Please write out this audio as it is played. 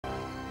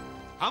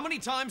How many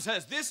times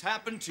has this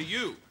happened to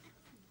you?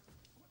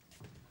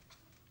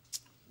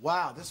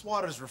 Wow, this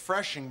water's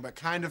refreshing, but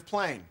kind of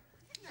plain.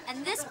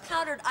 And this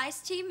powdered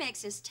iced tea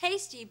mix is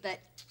tasty, but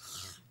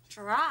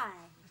dry.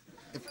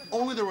 If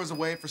only there was a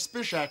way for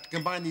Spishak to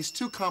combine these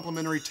two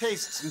complementary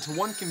tastes into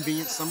one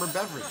convenient summer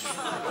beverage.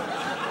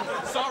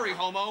 Sorry,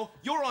 homo.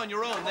 You're on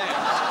your own there.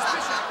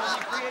 Spishak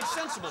only creates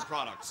sensible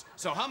products.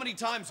 So how many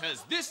times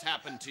has this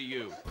happened to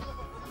you?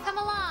 Come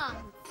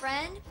along,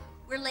 friend.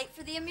 We're late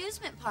for the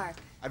amusement park.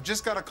 I've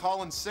just got to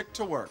call in sick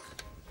to work.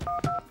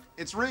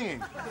 It's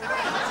ringing.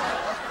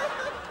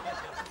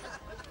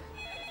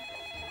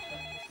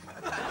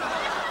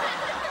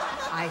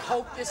 I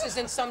hope this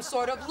isn't some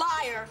sort of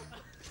liar.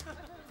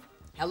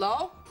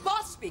 Hello?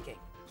 Boss speaking.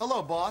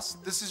 Hello, boss.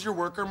 This is your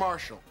worker,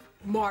 Marshall.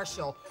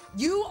 Marshall,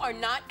 you are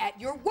not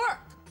at your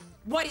work.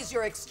 What is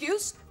your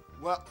excuse?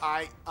 Well,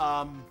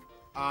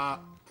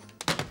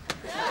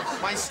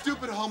 my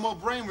stupid homo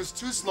brain was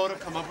too slow to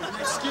come up with an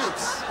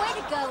excuse. Way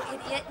to go,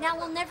 idiot. Now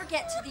we'll never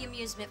get to the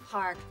amusement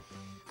park.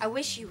 I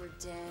wish you were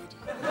dead.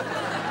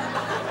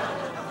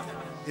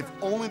 If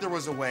only there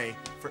was a way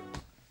for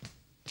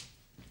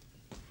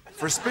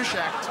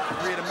Spishak to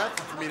create a method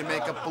for me to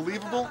make up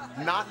believable,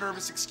 not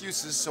nervous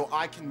excuses so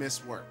I can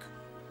miss work.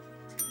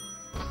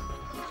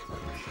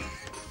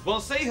 Well,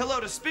 say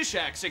hello to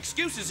Spishak's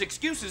Excuses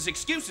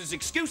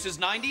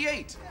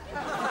 98.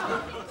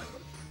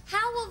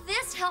 How will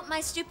this help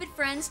my stupid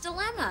friend's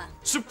dilemma?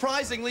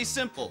 Surprisingly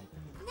simple.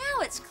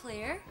 Now it's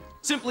clear.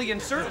 Simply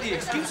insert the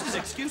Excuses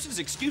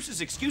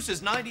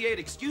 98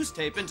 excuse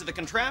tape into the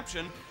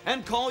contraption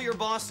and call your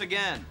boss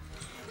again.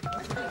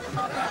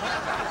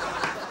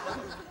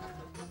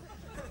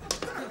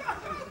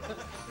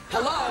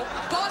 Hello?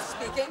 Boss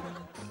speaking.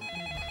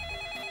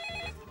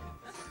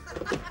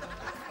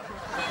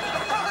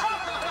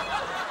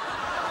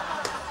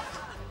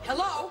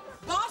 Hello?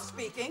 Boss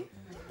speaking.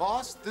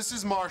 Boss, this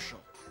is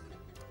Marshall.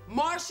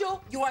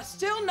 Marshall, you are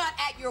still not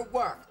at your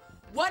work.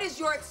 What is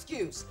your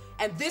excuse?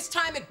 And this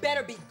time it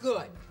better be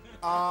good.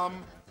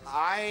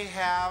 I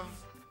have...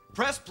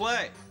 Press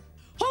play.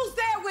 Who's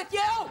there with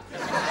you?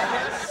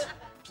 Press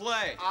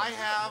play. I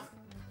have...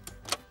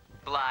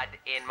 Blood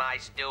in my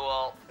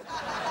stool.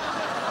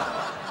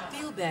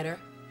 Feel better.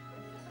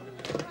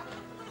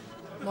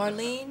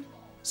 Marlene,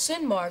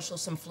 send Marshall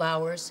some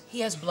flowers. He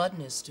has blood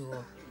in his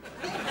stool.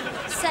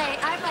 Say,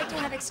 I'd like to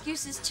have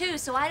excuses too,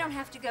 so I don't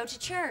have to go to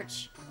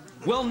church.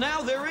 Well,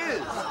 now there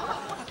is.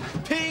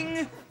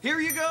 Ping! Here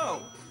you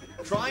go.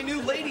 Try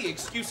new lady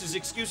Excuses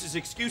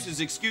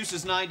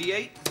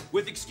 98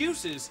 with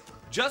excuses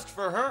just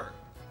for her.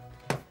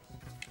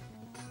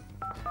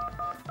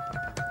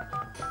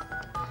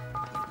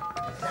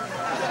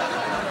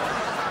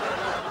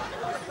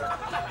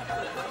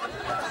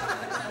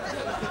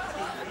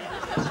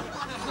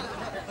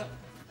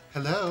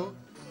 Hello,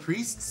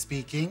 priest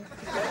speaking.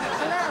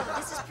 Hello,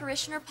 this is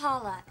Parishioner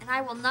Paula, and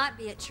I will not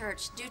be at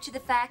church due to the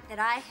fact that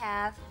I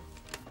have...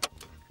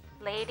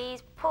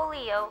 ladies'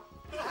 polio.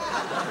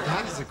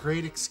 That is a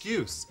great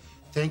excuse.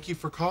 Thank you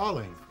for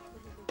calling.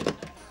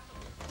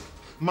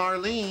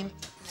 Marlene,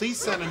 please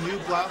send a new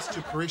blouse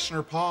to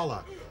Parishioner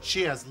Paula.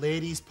 She has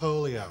ladies'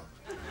 polio.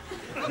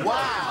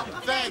 Wow,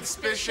 thanks,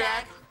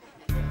 Spishak.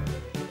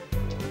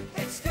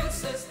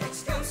 Excuses.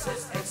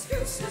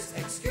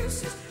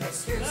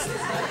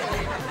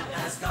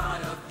 Has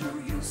got a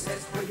few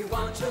uses when you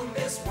want to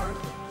miss work,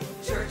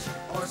 church,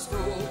 or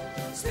school.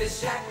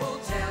 Spishak will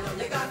tell them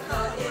you got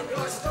blood in